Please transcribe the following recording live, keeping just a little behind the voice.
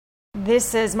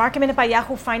This is Market Minute by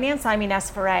Yahoo Finance. I'm Ines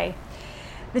Ferre.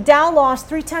 The Dow lost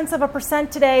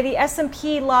 0.3% today. The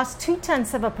S&P lost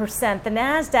 0.2%. The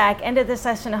Nasdaq ended the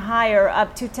session higher,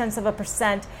 up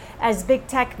 0.2% as big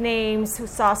tech names who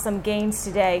saw some gains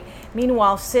today.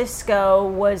 Meanwhile, Cisco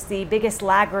was the biggest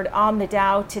laggard on the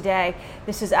Dow today.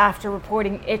 This is after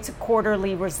reporting its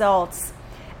quarterly results.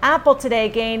 Apple today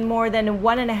gained more than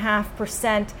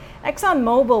 1.5%.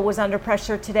 ExxonMobil was under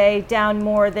pressure today, down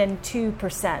more than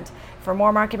 2%. For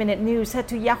more Market Minute news, head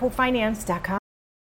to yahoofinance.com.